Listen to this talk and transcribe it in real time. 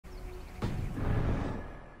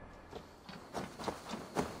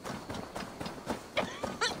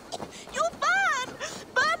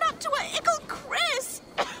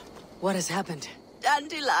What has happened?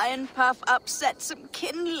 Dandelion Puff upset some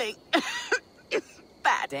kindling.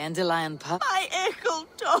 Bad. Dandelion Puff? My ickle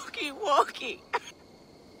talkie walkie.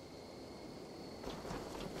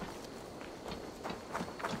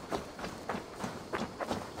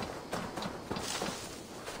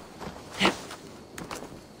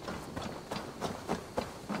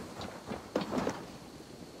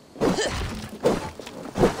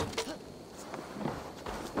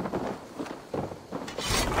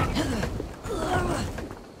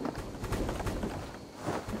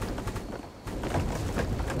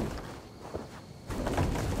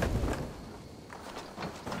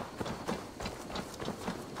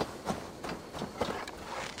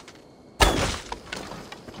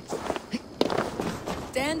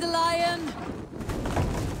 Dandelion!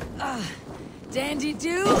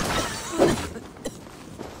 Dandy-do!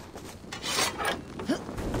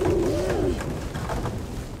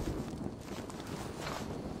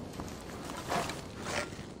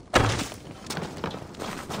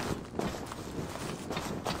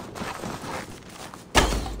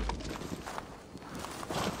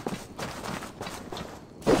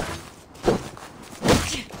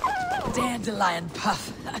 Dandelion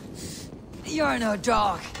Puff. You're no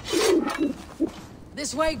dog.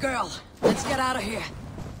 This way, girl. Let's get out of here.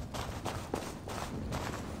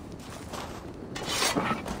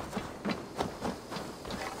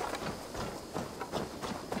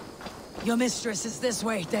 Your mistress is this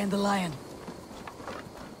way, Dandelion.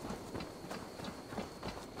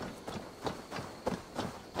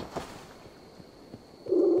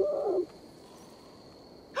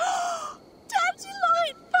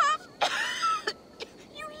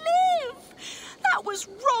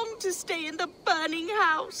 To stay in the burning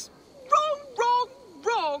house.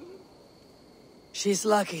 Wrong. She's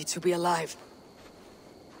lucky to be alive.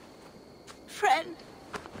 Friend,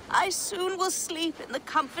 I soon will sleep in the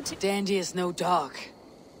comforting... Dandy is no dog.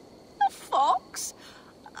 A fox?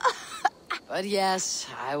 But yes,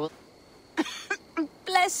 I will...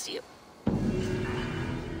 Bless you.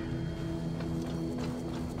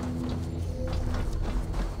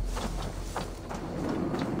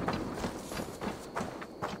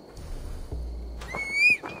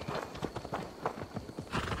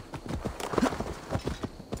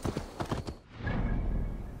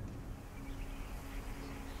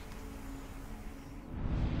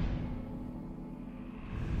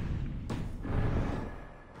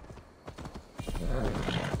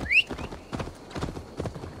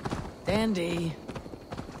 Dandy,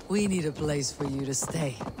 we need a place for you to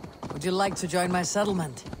stay. Would you like to join my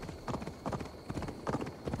settlement?